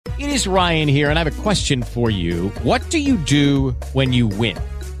It is Ryan here, and I have a question for you. What do you do when you win?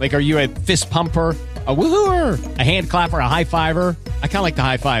 Like, are you a fist pumper, a woohooer, a hand clapper, a high fiver? I kind of like the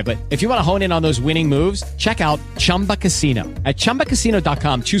high five, but if you want to hone in on those winning moves, check out Chumba Casino. At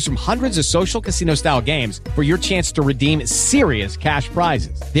ChumbaCasino.com, choose from hundreds of social casino-style games for your chance to redeem serious cash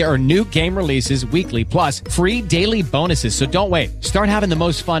prizes. There are new game releases weekly, plus free daily bonuses. So don't wait. Start having the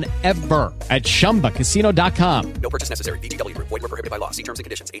most fun ever at ChumbaCasino.com. No purchase necessary. VGW Group. Void where prohibited by law. See terms and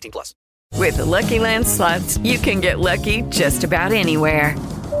conditions. 18+. With the Lucky Land Slots, you can get lucky just about anywhere.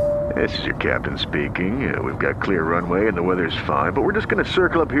 This is your captain speaking. We've got clear runway and the weather's fine, but we're just going to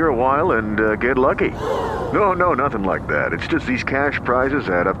circle up here a while and get lucky. No, nothing like that. It's just these cash prizes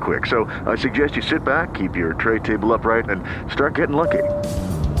add up quick. So I suggest you sit back, keep your tray table upright, and start getting lucky.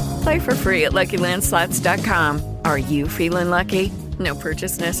 Play for free at LuckyLandSlots.com. Are you feeling lucky? No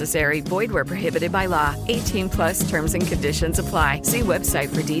purchase necessary. Void where prohibited by law. 18+ terms and conditions apply. See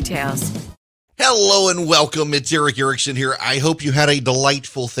website for details. Hello and welcome. It's Eric Erickson here. I hope you had a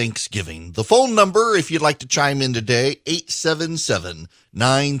delightful Thanksgiving. The phone number, if you'd like to chime in today,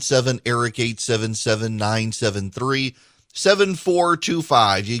 877-97-ERIC,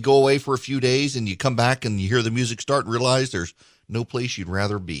 877-973-7425. You go away for a few days and you come back and you hear the music start and realize there's no place you'd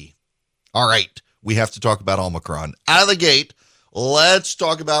rather be. All right, we have to talk about Omicron. Out of the gate, let's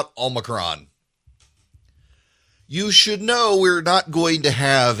talk about Omicron. You should know we're not going to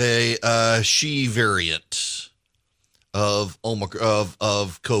have a she variant of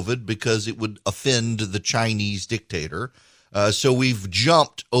COVID because it would offend the Chinese dictator. So we've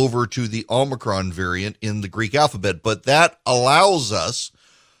jumped over to the Omicron variant in the Greek alphabet, but that allows us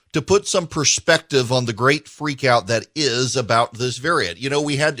to put some perspective on the great freakout that is about this variant. You know,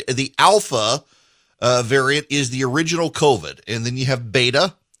 we had the Alpha variant is the original COVID, and then you have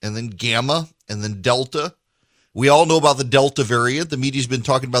Beta, and then Gamma, and then Delta. We all know about the Delta variant. The media's been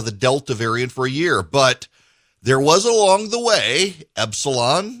talking about the Delta variant for a year, but there was along the way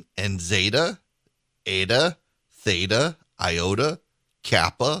Epsilon and Zeta, Eta, Theta, Iota,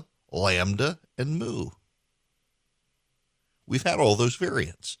 Kappa, Lambda, and Mu. We've had all those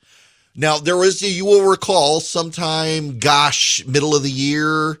variants. Now, there was, you will recall, sometime, middle of the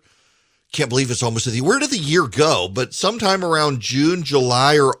year, can't believe it's almost the year. Where did the year go? But sometime around June,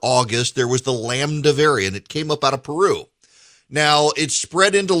 July, or August, there was the Lambda variant. It came up out of Peru. Now, it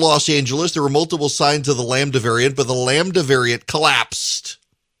spread into Los Angeles. There were multiple signs of the Lambda variant, but the Lambda variant collapsed.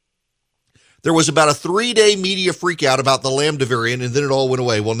 There was about a 3-day media freakout about the Lambda variant, and then it all went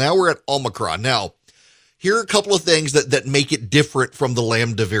away. Well, now we're at Omicron. Now, here are a couple of things that make it different from the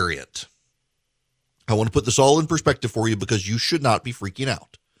Lambda variant. I want to put this all in perspective for you because you should not be freaking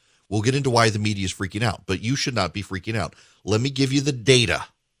out. We'll get into why the media is freaking out, but you should not be freaking out. Let me give you the data.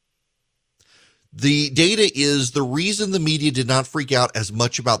 The data is the reason the media did not freak out as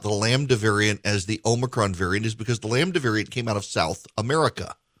much about the Lambda variant as the Omicron variant is because the Lambda variant came out of South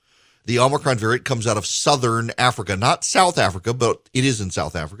America. The Omicron variant comes out of Southern Africa, not South Africa, but it is in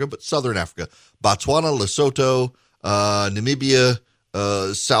South Africa, but Southern Africa. Botswana, Lesotho, Namibia,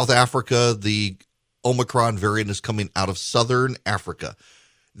 South Africa. The Omicron variant is coming out of Southern Africa.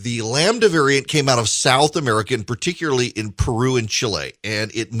 The Lambda variant came out of South America, and particularly in Peru and Chile,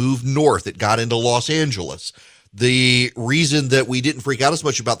 and it moved north. It got into Los Angeles. The reason that we didn't freak out as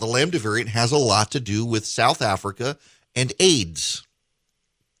much about the Lambda variant has a lot to do with South Africa and AIDS.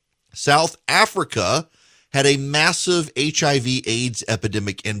 South Africa had a massive HIV/AIDS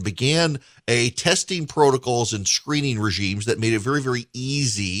epidemic and began a testing protocols and screening regimes that made it very, very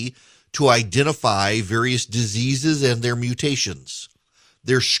easy to identify various diseases and their mutations.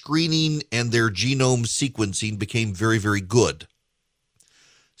 Their screening and their genome sequencing became very, very good.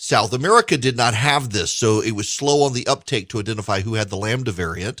 South America did not have this, so it was slow on the uptake to identify who had the Lambda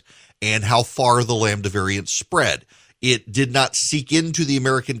variant and how far the Lambda variant spread. It did not seek into the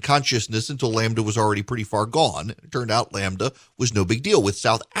American consciousness until Lambda was already pretty far gone. It turned out Lambda was no big deal. With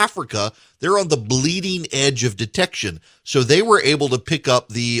South Africa, they're on the bleeding edge of detection. So they were able to pick up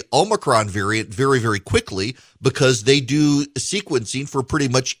the Omicron variant very, very quickly because they do sequencing for pretty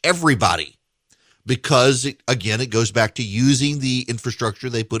much everybody. Because, again, it goes back to using the infrastructure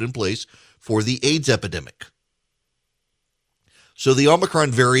they put in place for the AIDS epidemic. So the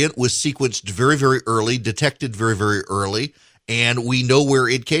Omicron variant was sequenced very, very early, detected very, very early, and we know where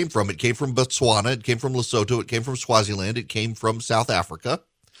it came from. It came from Botswana, it came from Lesotho, it came from Swaziland, it came from South Africa.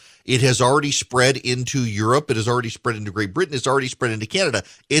 It has already spread into Europe. It has already spread into Great Britain. It's already spread into Canada.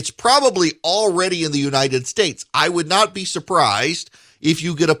 It's probably already in the United States. I would not be surprised if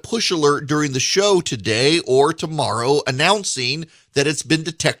you get a push alert during the show today or tomorrow announcing that it's been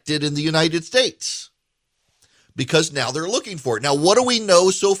detected in the United States. because now they're looking for it. Now, what do we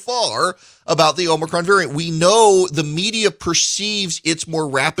know so far about the Omicron variant? We know the media perceives it's more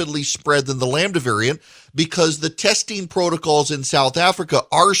rapidly spread than the Lambda variant because the testing protocols in South Africa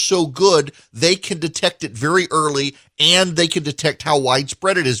are so good, they can detect it very early and they can detect how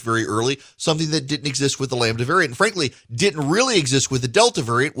widespread it is very early, something that didn't exist with the Lambda variant. And frankly, didn't really exist with the Delta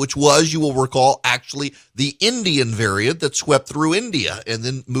variant, which was, you will recall, actually the Indian variant that swept through India and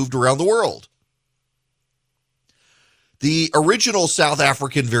then moved around the world. The original South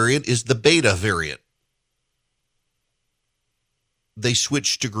African variant is the Beta variant. They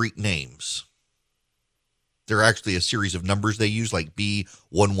switched to Greek names. They're actually a series of numbers they use, like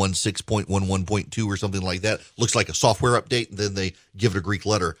B116.11.2 or something like that. Looks like a software update, and then they give it a Greek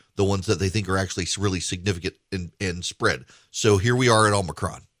letter, the ones that they think are actually really significant and spread. So here we are at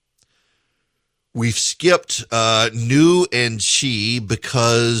Omicron. We've skipped nu and she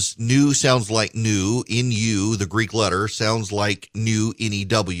because nu sounds like new, N-U, the Greek letter, sounds like new,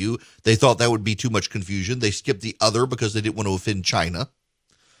 N-E-W. They thought that would be too much confusion. They skipped the other because they didn't want to offend China.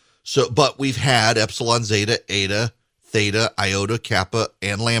 So, but we've had epsilon, zeta, eta, theta, iota, kappa,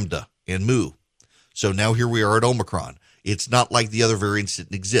 and lambda, and mu. So now here we are at Omicron. It's not like the other variants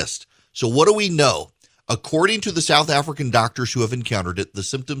didn't exist. So what do we know? According to the South African doctors who have encountered it, the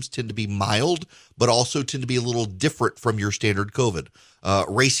symptoms tend to be mild, but also tend to be a little different from your standard COVID.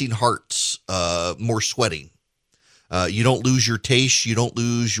 Racing hearts, more sweating. You don't lose your taste. You don't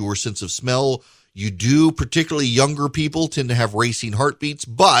lose your sense of smell. You do, particularly younger people, tend to have racing heartbeats.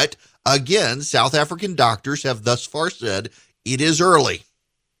 But again, South African doctors have thus far said it is early.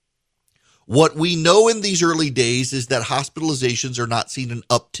 What we know in these early days is that hospitalizations are not seeing an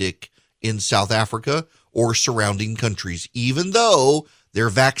uptick in South Africa or surrounding countries, even though their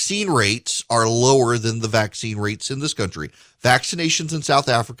vaccine rates are lower than the vaccine rates in this country. Vaccinations in South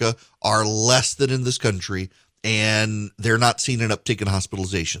Africa are less than in this country, and they're not seeing an uptick in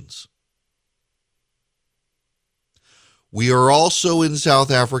hospitalizations. We are also in South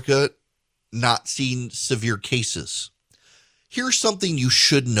Africa not seeing severe cases. Here's something you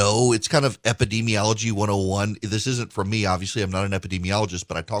should know. It's kind of epidemiology 101. This isn't from me, obviously. I'm not an epidemiologist,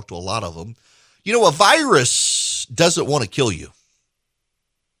 but I talk to a lot of them. You know, a virus doesn't want to kill you.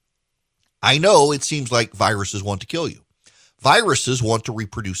 I know it seems like viruses want to kill you. Viruses want to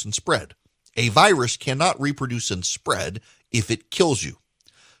reproduce and spread. A virus cannot reproduce and spread if it kills you.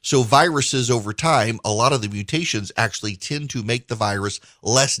 So viruses over time, a lot of the mutations actually tend to make the virus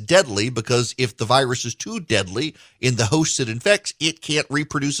less deadly, because if the virus is too deadly in the host it infects, it can't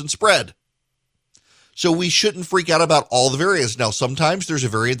reproduce and spread. So we shouldn't freak out about all the variants. Now, sometimes there's a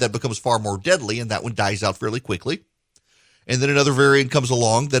variant that becomes far more deadly, and that one dies out fairly quickly. And then another variant comes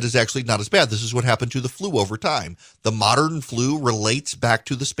along that is actually not as bad. This is what happened to the flu over time. The modern flu relates back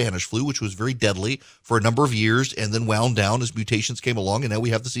to the Spanish flu, which was very deadly for a number of years and then wound down as mutations came along, and now we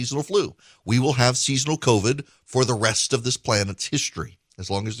have the seasonal flu. We will have seasonal COVID for the rest of this planet's history, as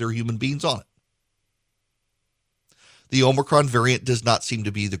long as there are human beings on it. The Omicron variant does not seem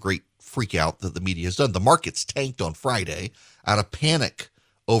to be the great freak out that the media has done. The markets tanked on Friday out of panic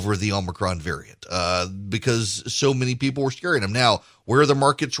over the Omicron variant because so many people were scaring them. Now, where are the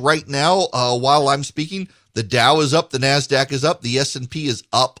markets right now? While I'm speaking, the Dow is up, the NASDAQ is up, the S&P is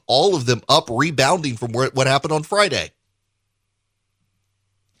up, all of them up, rebounding from what happened on Friday.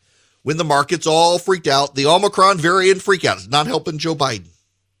 When the markets all freaked out, the Omicron variant freak out is not helping Joe Biden.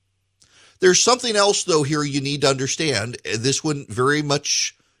 There's something else, though, here you need to understand. This one very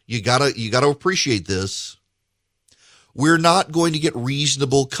much, you gotta appreciate this. We're not going to get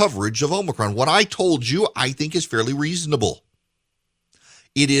reasonable coverage of Omicron. What I told you, I think, is fairly reasonable.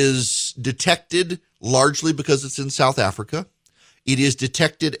 It is detected largely because it's in South Africa. It is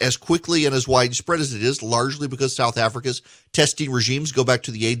detected as quickly and as widespread as it is, largely because South Africa's testing regimes go back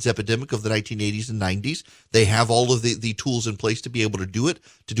to the AIDS epidemic of the 1980s and 90s. They have all of the tools in place to be able to do it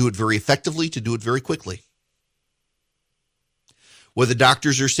very effectively, to do it very quickly. What the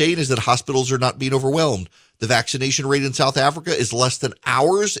doctors are saying is that hospitals are not being overwhelmed. The vaccination rate in South Africa is less than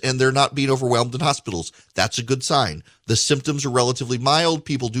ours, and they're not being overwhelmed in hospitals. That's a good sign. The symptoms are relatively mild.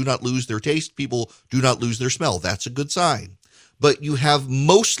 People do not lose their taste. People do not lose their smell. That's a good sign. But you have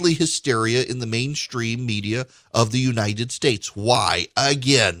mostly hysteria in the mainstream media of the United States. Why?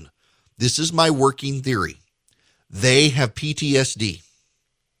 Again, this is my working theory. They have PTSD.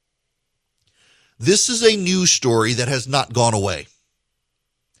 This is a news story that has not gone away.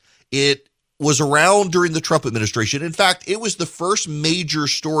 It was around during the Trump administration. In fact, it was the first major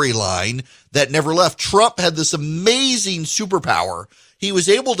storyline that never left. Trump had this amazing superpower. He was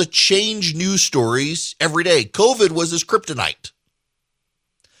able to change news stories every day. COVID was his kryptonite.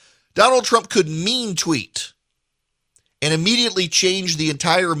 Donald Trump could mean tweet and immediately changed the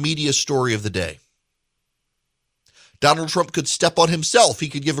entire media story of the day. Donald Trump could step on himself. He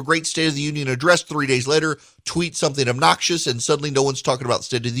could give a great State of the Union address 3 days later, tweet something obnoxious, and suddenly no one's talking about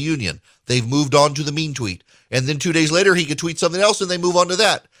State of the Union. They've moved on to the mean tweet. And then 2 days later, he could tweet something else, and they move on to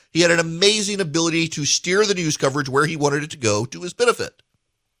that. He had an amazing ability to steer the news coverage where he wanted it to go to his benefit.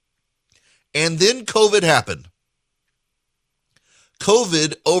 And then COVID happened.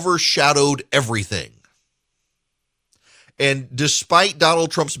 COVID overshadowed everything. And despite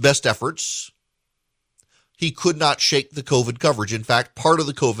Donald Trump's best efforts, he could not shake the COVID coverage. In fact, part of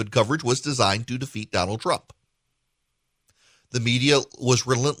the COVID coverage was designed to defeat Donald Trump. The media was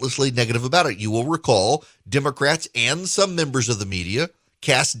relentlessly negative about it. You will recall Democrats and some members of the media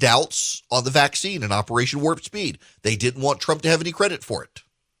cast doubts on the vaccine and Operation Warp Speed. They didn't want Trump to have any credit for it.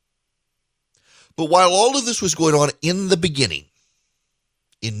 But while all of this was going on in the beginning,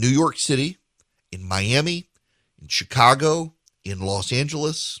 in New York City, in Miami, in Chicago, in Los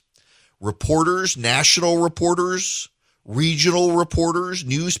Angeles, reporters, national reporters, regional reporters,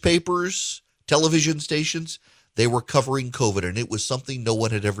 newspapers, television stations, they were covering COVID, and it was something no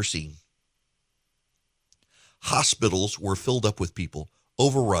one had ever seen. Hospitals were filled up with people,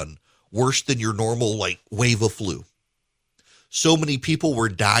 overrun, worse than your normal, wave of flu. So many people were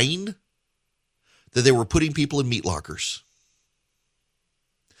dying that they were putting people in meat lockers.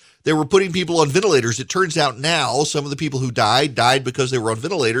 They were putting people on ventilators. It turns out now some of the people who died because they were on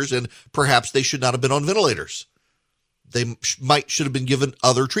ventilators, and perhaps they should not have been on ventilators. They should have been given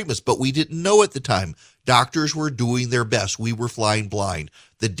other treatments, but we didn't know at the time. Doctors were doing their best. We were flying blind.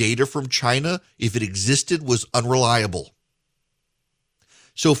 The data from China, if it existed, was unreliable.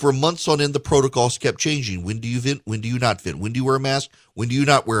 So for months on end, the protocols kept changing. When do you vent? When do you not vent? When do you wear a mask? When do you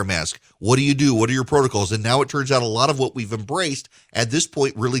not wear a mask? What do you do? What are your protocols? And now it turns out a lot of what we've embraced at this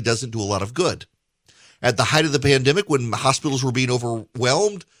point really doesn't do a lot of good. At the height of the pandemic, when hospitals were being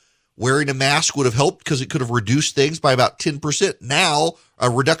overwhelmed, wearing a mask would have helped because it could have reduced things by about 10%. Now, a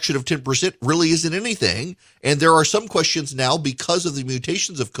reduction of 10% really isn't anything. And there are some questions now because of the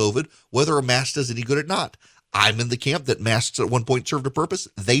mutations of COVID, whether a mask does any good or not. I'm in the camp that masks at one point served a purpose.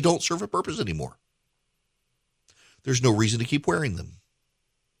 They don't serve a purpose anymore. There's no reason to keep wearing them.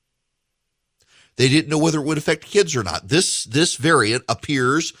 They didn't know whether it would affect kids or not. This variant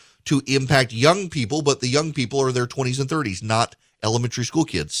appears to impact young people, but the young people are in their 20s and 30s, not elementary school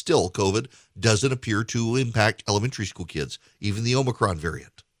kids. Still, COVID doesn't appear to impact elementary school kids, even the Omicron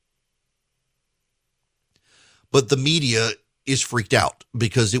variant. But the media is freaked out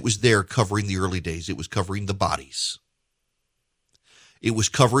because it was there covering the early days. It was covering the bodies. It was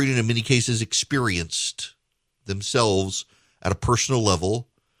covering, and in many cases, experienced themselves at a personal level,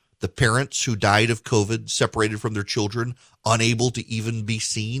 the parents who died of COVID, separated from their children, unable to even be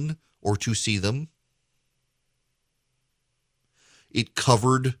seen or to see them. It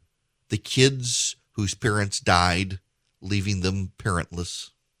covered the kids whose parents died, leaving them parentless.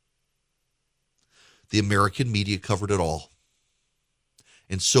 The American media covered it all.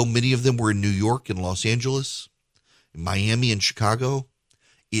 And so many of them were in New York and Los Angeles, Miami and Chicago.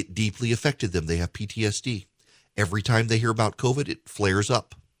 It deeply affected them. They have PTSD. Every time they hear about COVID, it flares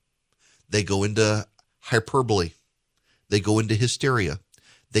up. They go into hyperbole. They go into hysteria.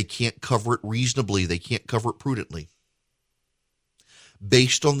 They can't cover it reasonably. They can't cover it prudently.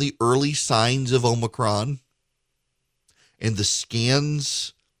 Based on the early signs of Omicron and the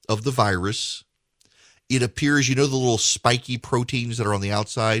scans of the virus, it appears, the little spiky proteins that are on the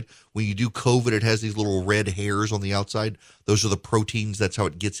outside. When you do COVID, it has these little red hairs on the outside. Those are the proteins. That's how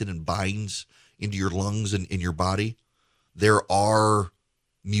it gets in and binds into your lungs and in your body. There are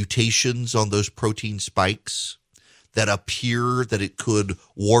mutations on those protein spikes that appear that it could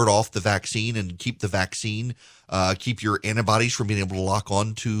ward off the vaccine and keep the vaccine, keep your antibodies from being able to lock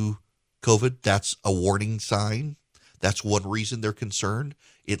on to COVID. That's a warning sign. That's one reason they're concerned.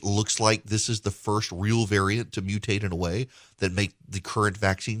 It looks like this is the first real variant to mutate in a way that make the current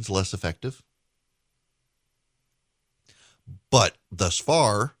vaccines less effective. But thus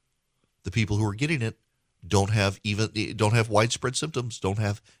far, the people who are getting it don't have widespread symptoms, don't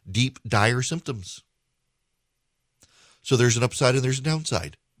have deep, dire symptoms. So there's an upside and there's a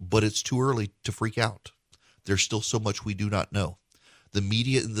downside, but it's too early to freak out. There's still so much we do not know. The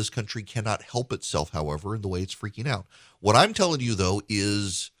media in this country cannot help itself, however, in the way it's freaking out. What I'm telling you, though,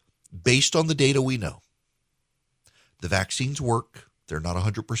 is based on the data we know. The vaccines work. They're not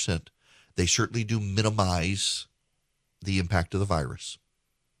 100%. They certainly do minimize the impact of the virus.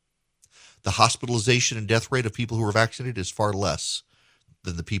 The hospitalization and death rate of people who are vaccinated is far less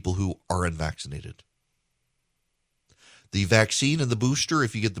than the people who are unvaccinated. The vaccine and the booster,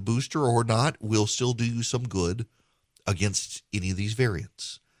 if you get the booster or not, will still do you some good against any of these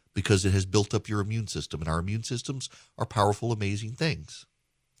variants because it has built up your immune system, and our immune systems are powerful, amazing things.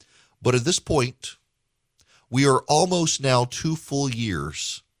 But at this point, we are almost now 2 full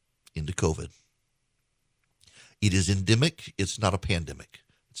years into COVID. It is endemic. It's not a pandemic.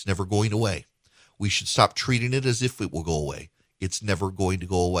 It's never going away. We should stop treating it as if it will go away. It's never going to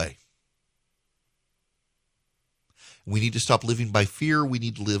go away. We need to stop living by fear. We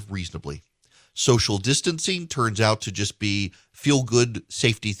need to live reasonably. Social distancing turns out to just be feel-good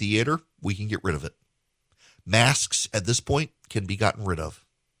safety theater. We can get rid of it. Masks at this point can be gotten rid of.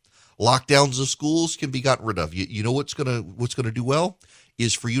 Lockdowns of schools can be gotten rid of. You know what's gonna do well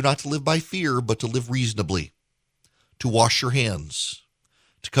is for you not to live by fear, but to live reasonably. To wash your hands,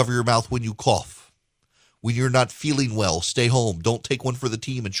 to cover your mouth when you cough. When you're not feeling well, stay home. Don't take one for the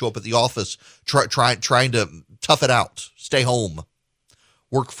team and show up at the office trying to tough it out. Stay home.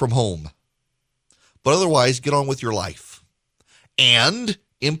 Work from home. But otherwise, get on with your life. And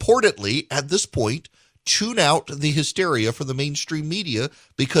importantly, at this point, tune out the hysteria from the mainstream media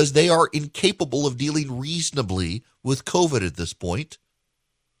because they are incapable of dealing reasonably with COVID at this point.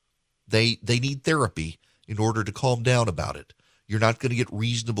 They need therapy in order to calm down about it. You're not going to get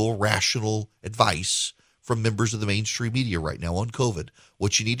reasonable, rational advice from members of the mainstream media right now on COVID.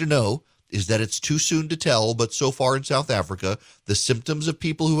 What you need to know is that it's too soon to tell, but so far in South Africa, the symptoms of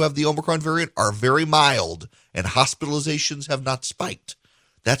people who have the Omicron variant are very mild, and hospitalizations have not spiked.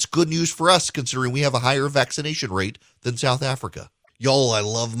 That's good news for us, considering we have a higher vaccination rate than South Africa. Y'all, I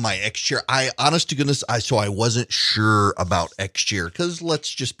love my X-Chair. Honest to goodness, I wasn't sure about X-Chair, because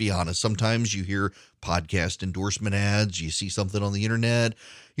let's just be honest. Sometimes you hear podcast endorsement ads, you see something on the internet,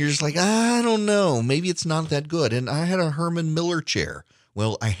 you're just like, I don't know, maybe it's not that good. And I had a Herman Miller chair.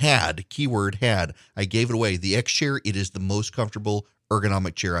 Well, I had, keyword had, I gave it away. The X-Chair, it is the most comfortable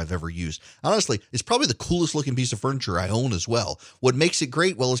ergonomic chair I've ever used. Honestly, it's probably the coolest looking piece of furniture I own as well. What makes it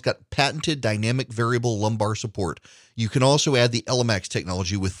great? Well, it's got patented dynamic variable lumbar support. You can also add the Elemax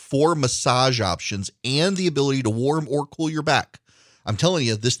technology with 4 massage options and the ability to warm or cool your back. I'm telling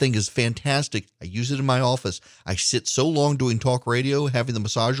you, this thing is fantastic. I use it in my office. I sit so long doing talk radio, having the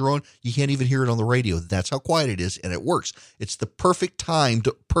massager on, you can't even hear it on the radio. That's how quiet it is, and it works. It's the perfect time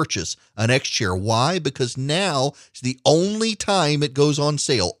to purchase an X-Chair. Why? Because now it's the only time it goes on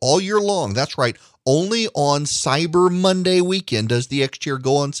sale all year long. That's right. Only on Cyber Monday weekend does the X-Chair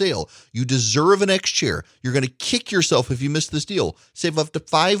go on sale. You deserve an X-Chair. You're going to kick yourself if you miss this deal. Save up to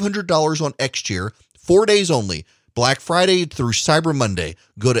 $500 on X-Chair, 4 days only. Black Friday through Cyber Monday.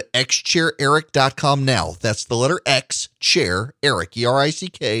 Go to xchaireric.com now. That's the letter X, chair, Eric,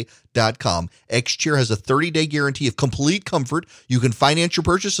 ERICK.com. X-Chair has a 30-day guarantee of complete comfort. You can finance your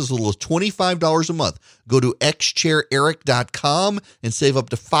purchase as little as $25 a month. Go to xchaireric.com and save up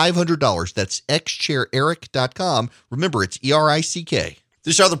to $500. That's xchaireric.com. Remember, it's ERICK.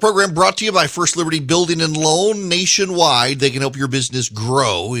 This hour of the program brought to you by First Liberty Building and Loan nationwide. They can help your business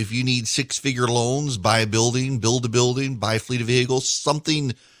grow. If you need 6-figure loans, buy a building, build a building, buy a fleet of vehicles,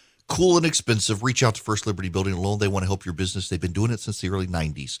 something cool and expensive, reach out to First Liberty Building and Loan. They want to help your business. They've been doing it since the early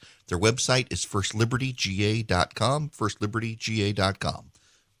 90s. Their website is firstlibertyga.com, firstlibertyga.com.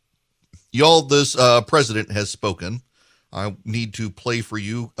 Y'all, this president has spoken. I need to play for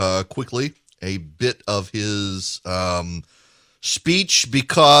you quickly a bit of his speech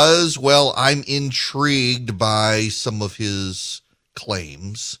because, well, I'm intrigued by some of his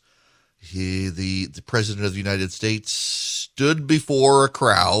claims. The president of the United States stood before a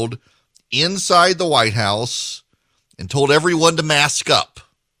crowd inside the White House and told everyone to mask up.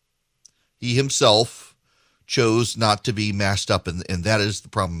 He himself chose not to be masked up, and that is the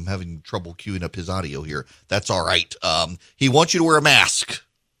problem. I'm having trouble queuing up his audio here. That's all right. He wants you to wear a mask.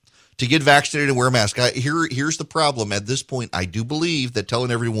 To get vaccinated and wear a mask. Here's the problem. At this point, I do believe that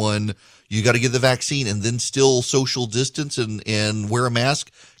telling everyone you got to get the vaccine and then still social distance and wear a mask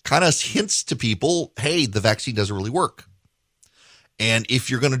kind of hints to people, hey, the vaccine doesn't really work. And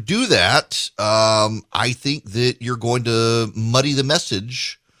if you're going to do that, I think that you're going to muddy the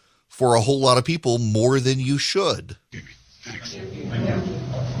message for a whole lot of people more than you should.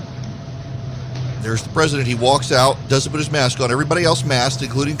 There's the president. He walks out, doesn't put his mask on. Everybody else masked,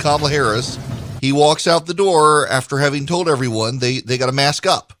 including Kamala Harris. He walks out the door after having told everyone they got to mask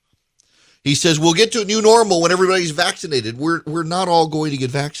up. He says, we'll get to a new normal when everybody's vaccinated. We're not all going to get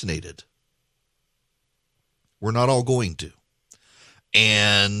vaccinated. We're not all going to.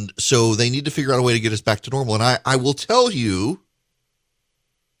 And so they need to figure out a way to get us back to normal. And I will tell you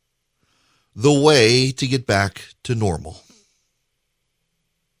the way to get back to normal.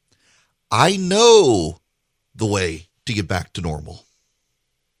 I know the way to get back to normal.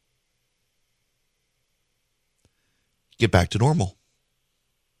 Get back to normal.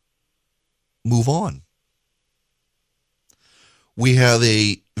 Move on. We have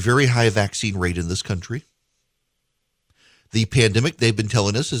a very high vaccine rate in this country. The pandemic, they've been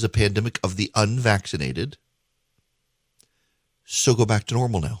telling us, is a pandemic of the unvaccinated. So go back to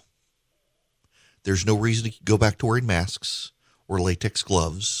normal now. There's no reason to go back to wearing masks or latex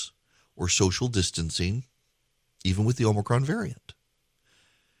gloves or social distancing, even with the Omicron variant.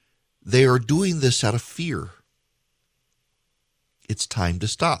 They are doing this out of fear. It's time to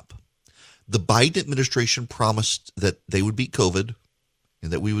stop. The Biden administration promised that they would beat COVID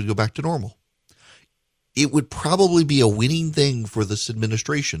and that we would go back to normal. It would probably be a winning thing for this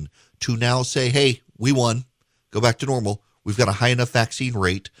administration to now say, hey, we won, go back to normal. We've got a high enough vaccine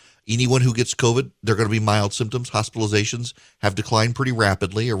rate. Anyone who gets COVID, they're going to be mild symptoms. Hospitalizations have declined pretty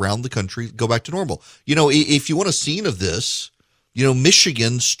rapidly around the country. Go back to normal. You know, if you want a scene of this, you know,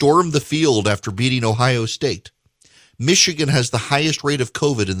 Michigan stormed the field after beating Ohio State. Michigan has the highest rate of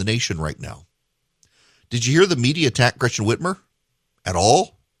COVID in the nation right now. Did you hear the media attack Gretchen Whitmer at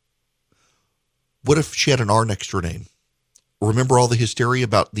all? What if she had an R next to her name? Remember all the hysteria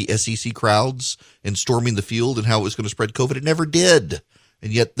about the SEC crowds and storming the field and how it was going to spread COVID? It never did.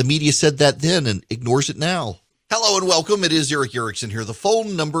 And yet the media said that then and ignores it now. Hello and welcome. It is Eric Erickson here. The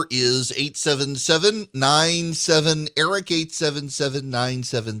phone number is 877-97-ERIC,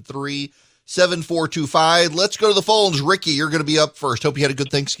 877-973-7425. Let's go to the phones. Ricky, you're going to be up first. Hope you had a good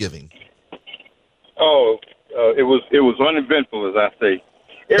Thanksgiving. Oh, it was uneventful, as I say.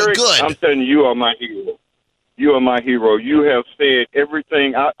 Eric, good. I'm telling you, you are my hero. You are my hero. You have said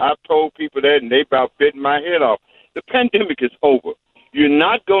everything. I've told people that, and they about bitten my head off. The pandemic is over. You're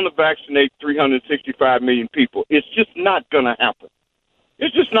not going to vaccinate 365 million people. It's just not going to happen.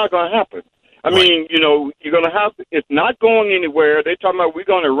 It's just not going to happen. I mean, you know, you're going to have to, it's not going anywhere. They're talking about we're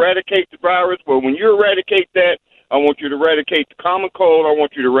going to eradicate the virus. Well, when you eradicate that, I want you to eradicate the common cold. I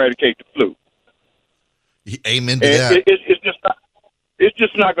want you to eradicate the flu. Amen to that. It's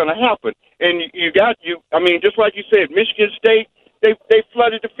just not going to happen. And I mean, just like you said, Michigan State, they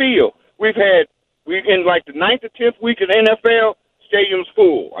flooded the field. We in like the 9th or 10th week of the NFL, stadium's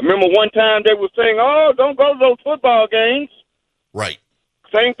full. I remember one time they were saying, oh, don't go to those football games. Right.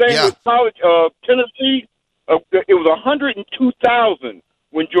 Same thing with college, Tennessee. It was 102,000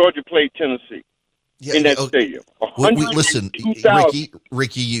 when Georgia played Tennessee in that stadium. Listen,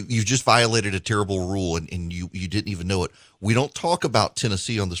 Ricky, you just violated a terrible rule, and you didn't even know it. We don't talk about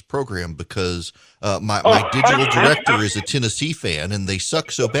Tennessee on this program because my digital director is a Tennessee fan, and they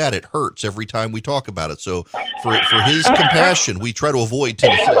suck so bad it hurts every time we talk about it. So for his compassion, we try to avoid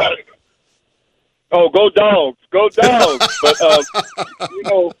Tennessee. Oh, go Dogs! Go Dogs! But you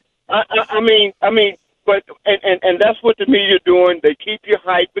know, I mean, but and that's what the media doing. They keep you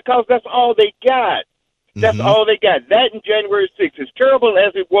hyped because that's all they got. That's all they got. That and January 6th, as terrible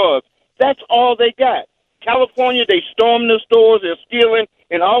as it was, that's all they got. California, they stormed the stores, they're stealing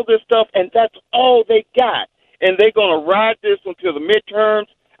and all this stuff, and that's all they got. And they're going to ride this until the midterms.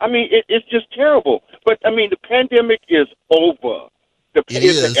 I mean, it's just terrible. But, I mean, the pandemic is over.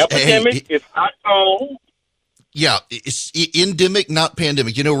 It's an epidemic. It's hot zone. Yeah, it's endemic, not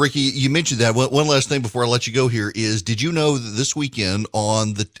pandemic. You know, Ricky, you mentioned that. One last thing before I let you go here is, did you know that this weekend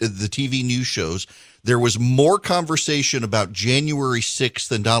on the TV news shows, there was more conversation about January 6th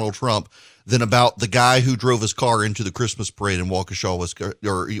and Donald Trump than about the guy who drove his car into the Christmas parade in Waukesha,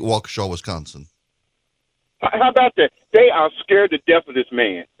 Wisconsin? How about that? They are scared to death of this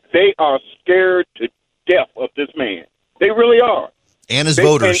man. They are scared to death of this man. They really are. And his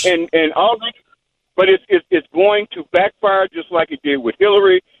voters. And all that. But it's going to backfire just like it did with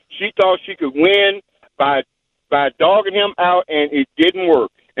Hillary. She thought she could win by dogging him out, and it didn't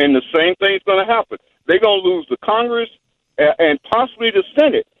work. And the same thing's going to happen. They're going to lose the Congress and possibly the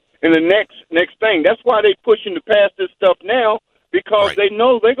Senate in the next thing. That's why they're pushing to pass this stuff now, because they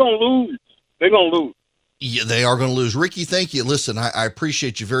know they're going to lose. They're going to lose. Yeah, they are going to lose. Ricky, thank you. Listen, I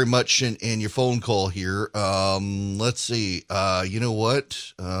appreciate you very much and your phone call here. Let's see. You know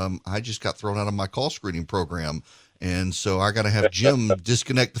what? I just got thrown out of my call screening program. And so I got to have Jim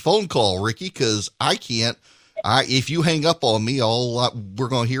disconnect the phone call, Ricky, because I can't. If you hang up on me, all we're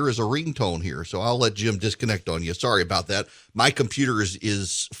going to hear is a ringtone here. So I'll let Jim disconnect on you. Sorry about that. My computer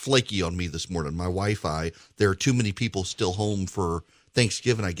is flaky on me this morning. My Wi-Fi. There are too many people still home for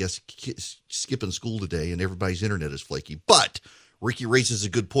Thanksgiving, I guess, skipping school today, and everybody's internet is flaky. But Ricky raises a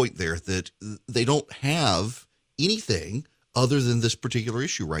good point there that they don't have anything other than this particular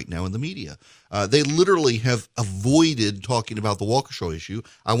issue right now in the media. They literally have avoided talking about the Waukesha issue.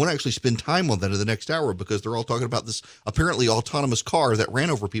 I want to actually spend time on that in the next hour because they're all talking about this apparently autonomous car that ran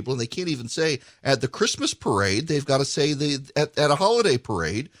over people, and they can't even say at the Christmas parade. They've got to say at a holiday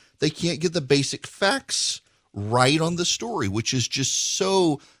parade, they can't get the basic facts right on the story, which is just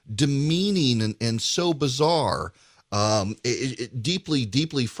so demeaning and so bizarre. Deeply,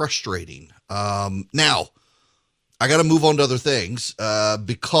 deeply frustrating. Now, I got to move on to other things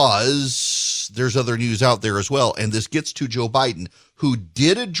because there's other news out there as well. And this gets to Joe Biden, who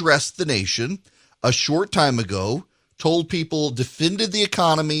did address the nation a short time ago, told people, defended the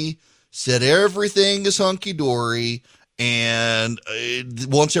economy, said everything is hunky-dory, and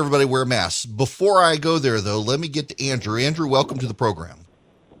wants everybody to wear masks. Before I go there, though, let me get to Andrew. Andrew, welcome to the program.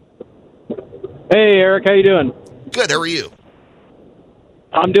 Hey, Eric. How you doing? Good. How are you?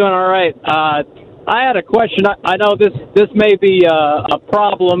 I'm doing all right. I had a question. I know this may be a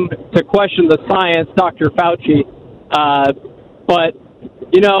problem to question the science, Dr. Fauci, but,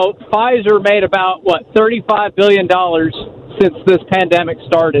 you know, Pfizer made about, $35 billion since this pandemic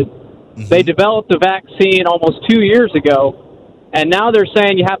started. Mm-hmm. They developed a vaccine almost 2 years ago, and now they're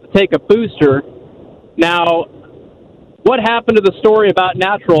saying you have to take a booster. Now, what happened to the story about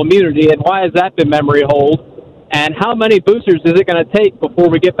natural immunity, and why has that been memory hold? And how many boosters is it going to take before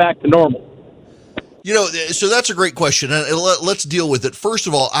we get back to normal? You know, so that's a great question, and let's deal with it. First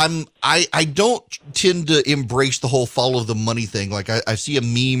of all, I don't tend to embrace the whole follow the money thing. Like I see a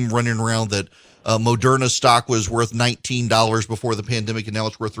meme running around that Moderna stock was worth $19 before the pandemic, and now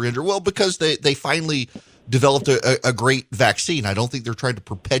it's worth $300. Well, because they finally developed a great vaccine. I don't think they're trying to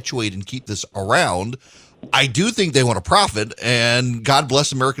perpetuate and keep this around. I do think they want to profit, and God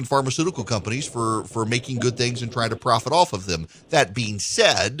bless American pharmaceutical companies for making good things and trying to profit off of them. That being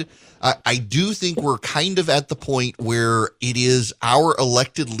said, I do think we're kind of at the point where it is our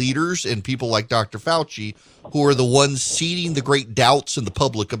elected leaders and people like Dr. Fauci who are the ones seeding the great doubts in the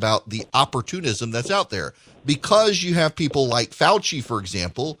public about the opportunism that's out there. Because you have people like Fauci, for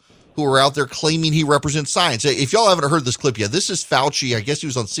example, who are out there claiming he represents science. If y'all haven't heard this clip yet, this is Fauci. I guess he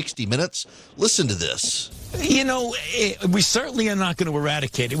was on 60 Minutes. Listen to this. You know, we certainly are not going to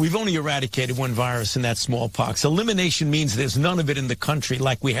eradicate it. We've only eradicated one virus, and that's smallpox. Elimination means there's none of it in the country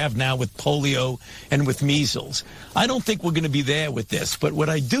like we have now with polio and with measles. I don't think we're going to be there with this, but what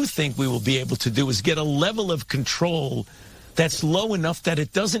I do think we will be able to do is get a level of control that's low enough that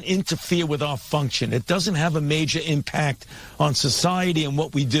it doesn't interfere with our function. It doesn't have a major impact on society and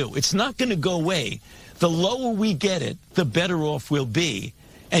what we do. It's not going to go away. The lower we get it, the better off we'll be.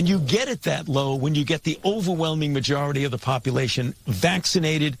 And you get it that low when you get the overwhelming majority of the population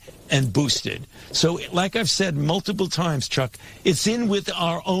vaccinated and boosted. So like I've said multiple times, Chuck, it's in with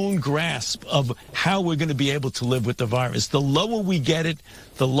our own grasp of how we're going to be able to live with the virus. The lower we get it,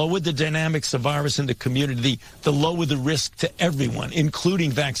 the lower the dynamics of virus in the community, the lower the risk to everyone,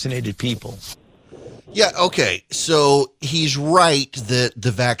 including vaccinated people. Yeah, okay. So he's right that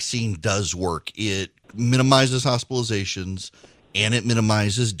the vaccine does work. It minimizes hospitalizations and it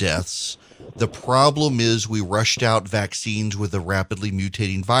minimizes deaths. The problem is we rushed out vaccines with a rapidly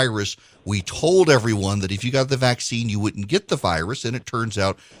mutating virus. We told everyone that if you got the vaccine, you wouldn't get the virus, and it turns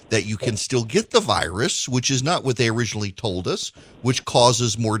out that you can still get the virus, which is not what they originally told us, which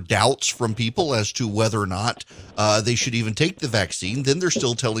causes more doubts from people as to whether or not they should even take the vaccine. Then they're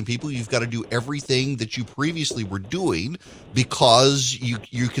still telling people you've got to do everything that you previously were doing because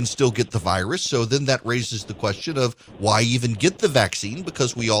you can still get the virus. So then that raises the question of why even get the vaccine,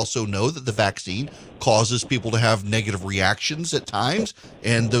 because we also know that the vaccine causes people to have negative reactions at times,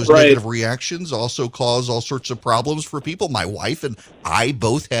 and those negative reactions also cause all sorts of problems for people. My wife and I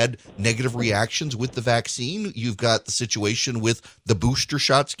both had negative reactions with the vaccine. You've got the situation with the booster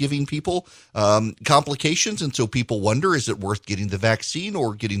shots giving people complications, and so people wonder, is it worth getting the vaccine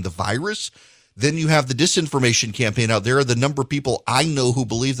or getting the virus? Then you have the disinformation campaign out there. The number of people I know who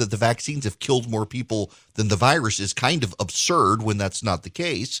believe that the vaccines have killed more people than the virus is kind of absurd when that's not the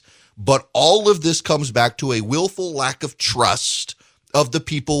case. But all of this comes back to a willful lack of trust of the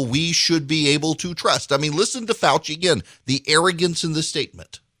people we should be able to trust. I mean, listen to Fauci again, the arrogance in the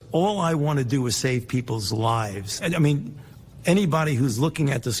statement. All I want to do is save people's lives. I mean, anybody who's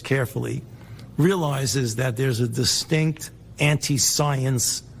looking at this carefully realizes that there's a distinct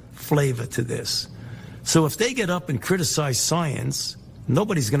anti-science flavor to this. So if they get up and criticize science,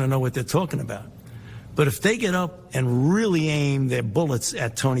 nobody's going to know what they're talking about. But if they get up and really aim their bullets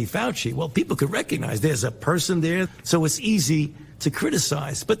at Tony Fauci, well, people could recognize there's a person there, so it's easy to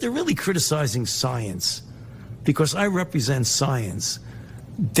criticize. But they're really criticizing science because I represent science.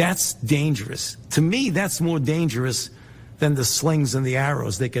 That's dangerous. To me, that's more dangerous than the slings and the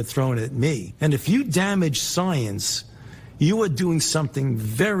arrows that get thrown at me. And if you damage science, you are doing something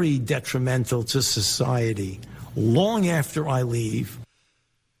very detrimental to society long after I leave.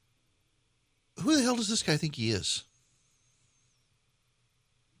 Who the hell does this guy think he is?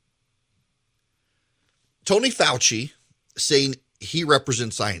 Tony Fauci saying he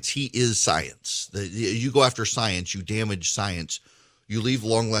represents science. He is science. You go after science, you damage science, you leave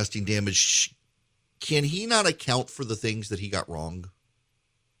long-lasting damage. Can he not account for the things that he got wrong?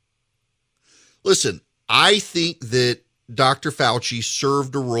 Listen, I think that Dr. Fauci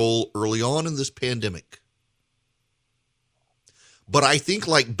served a role early on in this pandemic. But I think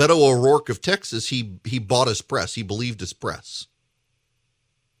like Beto O'Rourke of Texas, he bought his press. He believed his press.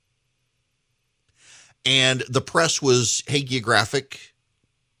 And the press was hagiographic.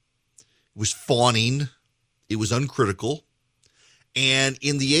 It was fawning. It was uncritical. And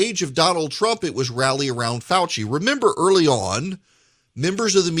in the age of Donald Trump, it was rally around Fauci. Remember early on,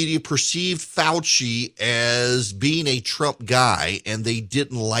 members of the media perceived Fauci as being a Trump guy, and they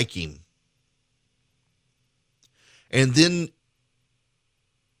didn't like him. And then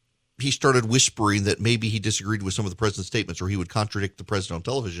he started whispering that maybe he disagreed with some of the president's statements or he would contradict the president on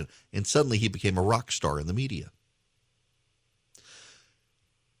television. And suddenly he became a rock star in the media.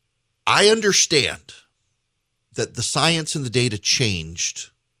 I understand that the science and the data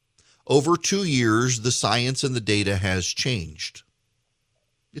changed. Over 2 years, the science and the data has changed.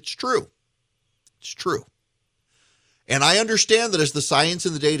 It's true. It's true. And I understand that as the science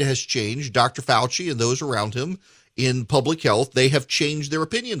and the data has changed, Dr. Fauci and those around him in public health, they have changed their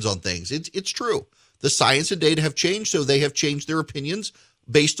opinions on things. It's true. The science and data have changed, so they have changed their opinions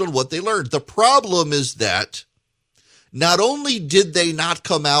based on what they learned. The problem is that not only did they not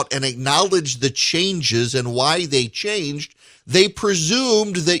come out and acknowledge the changes and why they changed, they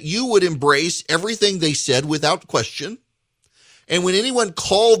presumed that you would embrace everything they said without question. And when anyone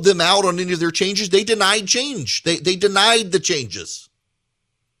called them out on any of their changes, they denied change. They denied the changes.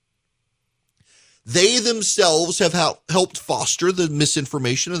 They themselves have helped foster the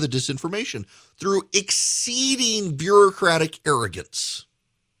misinformation and the disinformation through exceeding bureaucratic arrogance.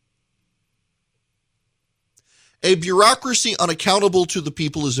 A bureaucracy unaccountable to the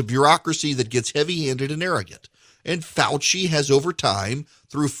people is a bureaucracy that gets heavy-handed and arrogant. And Fauci has over time,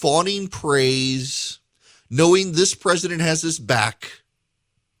 through fawning praise, knowing this president has his back,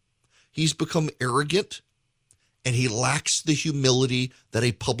 he's become arrogant, and he lacks the humility that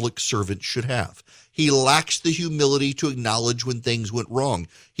a public servant should have. He lacks the humility to acknowledge when things went wrong.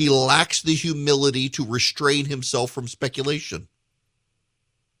 He lacks the humility to restrain himself from speculation.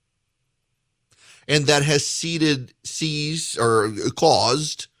 And that has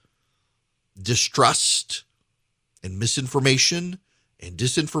caused distrust and misinformation and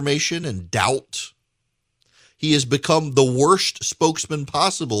disinformation and doubt. He has become the worst spokesman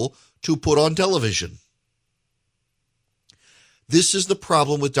possible to put on television. This is the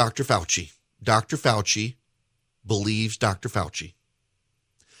problem with Dr. Fauci. Dr. Fauci believes Dr. Fauci.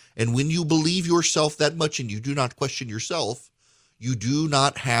 And when you believe yourself that much and you do not question yourself, you do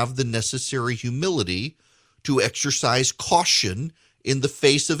not have the necessary humility to exercise caution in the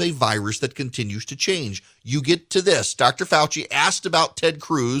face of a virus that continues to change. You get to this. Dr. Fauci asked about Ted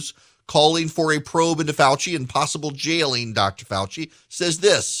Cruz calling for a probe into Fauci and possible jailing Dr. Fauci, says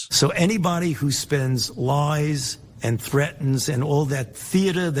this. So anybody who spends lies and threatens and all that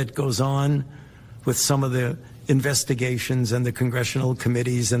theater that goes on with some of the investigations and the congressional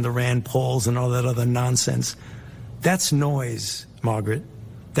committees and the Rand Pauls and all that other nonsense, that's noise, Margaret.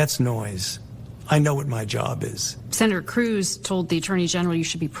 That's noise. I know what my job is. Senator Cruz told the Attorney General you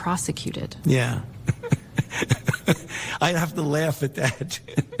should be prosecuted. Yeah. I'd have to laugh at that.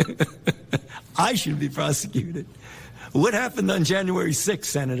 I should be prosecuted. What happened on January 6th,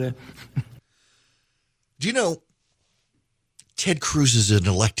 Senator? Do you know Ted Cruz is an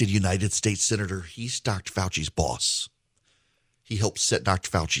elected United States Senator? He's Dr. Fauci's boss. He helps set Dr.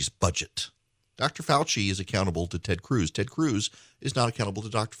 Fauci's budget. Dr. Fauci is accountable to Ted Cruz. Ted Cruz is not accountable to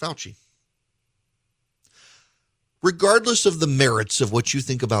Dr. Fauci. Regardless of the merits of what you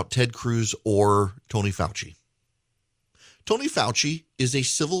think about Ted Cruz or Tony Fauci, Tony Fauci is a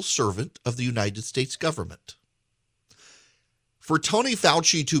civil servant of the United States government. For Tony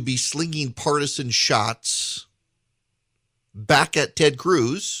Fauci to be slinging partisan shots back at Ted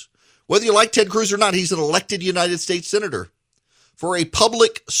Cruz, whether you like Ted Cruz or not, he's an elected United States senator. For a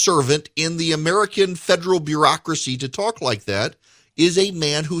public servant in the American federal bureaucracy to talk like that is a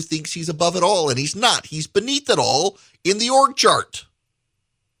man who thinks he's above it all, and he's not. He's beneath it all in the org chart.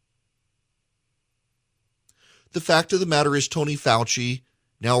 The fact of the matter is Tony Fauci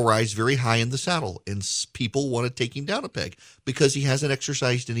now rides very high in the saddle, and people want to take him down a peg because he hasn't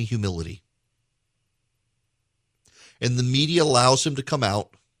exercised any humility. And the media allows him to come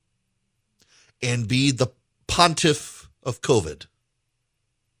out and be the pontiff of COVID.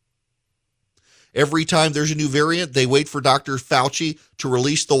 Every time there's a new variant, they wait for Dr. Fauci to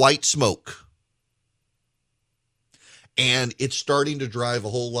release the white smoke. And it's starting to drive a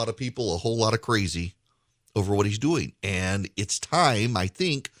whole lot of people a whole lot of crazy over what he's doing. And it's time, I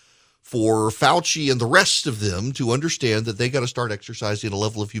think, for Fauci and the rest of them to understand that they got to start exercising a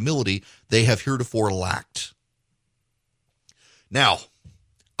level of humility they have heretofore lacked. Now,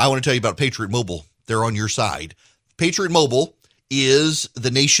 I want to tell you about Patriot Mobile. They're on your side. Patriot Mobile is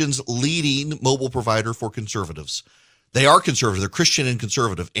the nation's leading mobile provider for conservatives. They are conservative. They're Christian and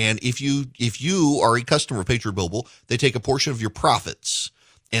conservative. And if you are a customer of Patriot Mobile, they take a portion of your profits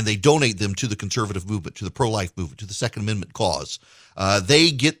and they donate them to the conservative movement, to the pro-life movement, to the Second Amendment cause.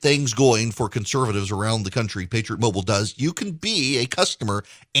 They get things going for conservatives around the country. Patriot Mobile does. You can be a customer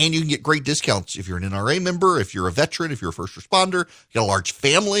and you can get great discounts. If you're an NRA member, if you're a veteran, if you're a first responder, you got a large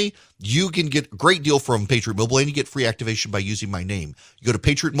family, you can get a great deal from Patriot Mobile and you get free activation by using my name. You go to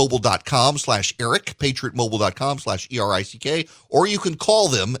patriotmobile.com/Eric, patriotmobile.com/ERICK, or you can call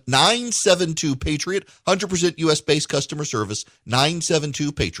them 972-PATRIOT, 100% U.S.-based customer service,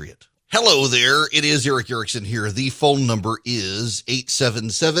 972-PATRIOT. Hello there. It is Eric Erickson here. The phone number is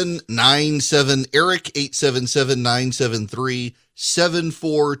 877-97-ERIC,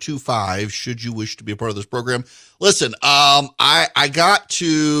 877-973-7425, should you wish to be a part of this program. Listen, I got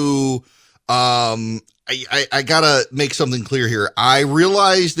to make something clear here. I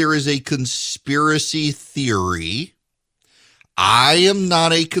realize there is a conspiracy theory. I am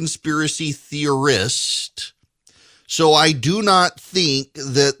not a conspiracy theorist. So I do not think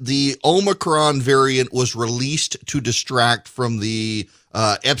that the Omicron variant was released to distract from the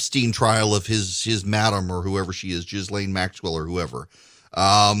Epstein trial of his madam or whoever she is, Ghislaine Maxwell or whoever.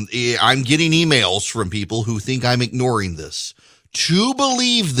 I'm getting emails from people who think I'm ignoring this. To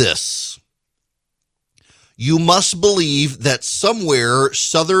believe this, you must believe that somewhere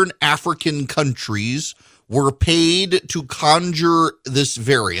Southern African countries were paid to conjure this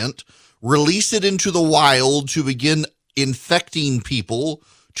variant, release it into the wild to begin infecting people,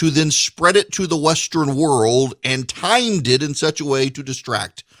 to then spread it to the Western world, and timed it in such a way to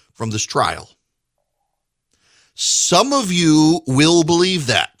distract from this trial. Some of you will believe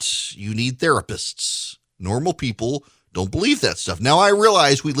that. You need therapists. Normal people don't believe that stuff. Now, I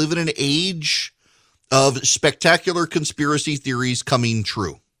realize we live in an age of spectacular conspiracy theories coming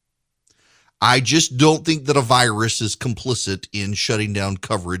true. I just don't think that a virus is complicit in shutting down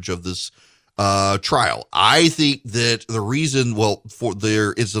coverage of this trial. I think that the reason,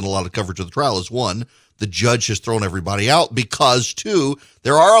 there isn't a lot of coverage of the trial is, one, the judge has thrown everybody out, because, two,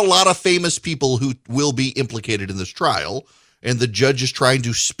 there are a lot of famous people who will be implicated in this trial, and the judge is trying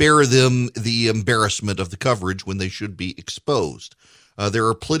to spare them the embarrassment of the coverage when they should be exposed. There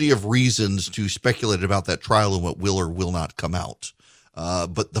are plenty of reasons to speculate about that trial and what will or will not come out.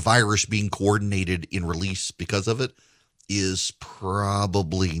 But the virus being coordinated in release because of it is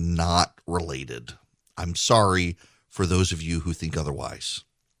probably not related. I'm sorry for those of you who think otherwise.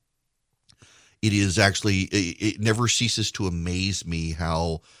 It is actually, it never ceases to amaze me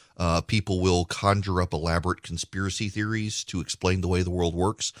how people will conjure up elaborate conspiracy theories to explain the way the world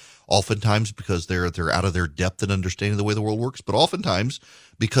works, oftentimes because they're out of their depth in understanding the way the world works, but oftentimes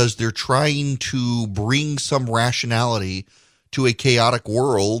because they're trying to bring some rationality to a chaotic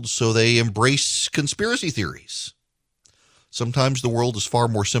world, so they embrace conspiracy theories. Sometimes the world is far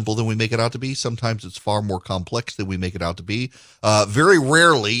more simple than we make it out to be. Sometimes it's far more complex than we make it out to be. Very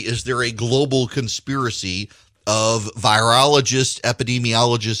rarely is there a global conspiracy of virologists,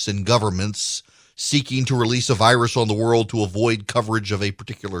 epidemiologists, and governments seeking to release a virus on the world to avoid coverage of a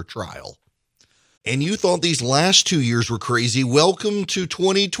particular trial. And you thought these last 2 years were crazy. Welcome to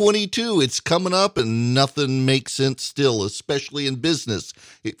 2022. It's coming up and nothing makes sense still, especially in business.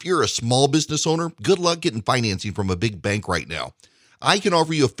 If you're a small business owner, good luck getting financing from a big bank right now. I can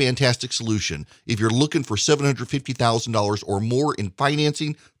offer you a fantastic solution if you're looking for $750,000 or more in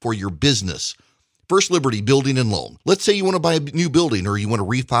financing for your business. First Liberty Building and Loan. Let's say you want to buy a new building, or you want to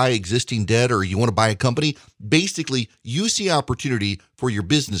refi existing debt, or you want to buy a company. Basically, you see opportunity for your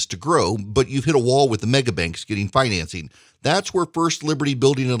business to grow, but you've hit a wall with the mega banks getting financing. That's where First Liberty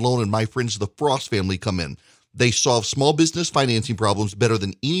Building and Loan and my friends the Frost family come in. They solve small business financing problems better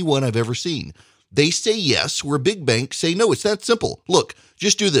than anyone I've ever seen. They say yes, where big banks say no. It's that simple. Look,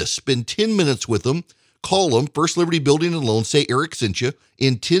 just do this. Spend 10 minutes with them. Call them, First Liberty Building and Loan, say Eric sent you.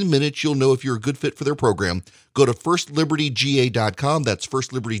 In 10 minutes, you'll know if you're a good fit for their program. Go to firstlibertyga.com. That's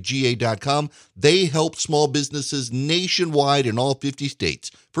firstlibertyga.com. They help small businesses nationwide in all 50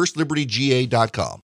 states. firstlibertyga.com.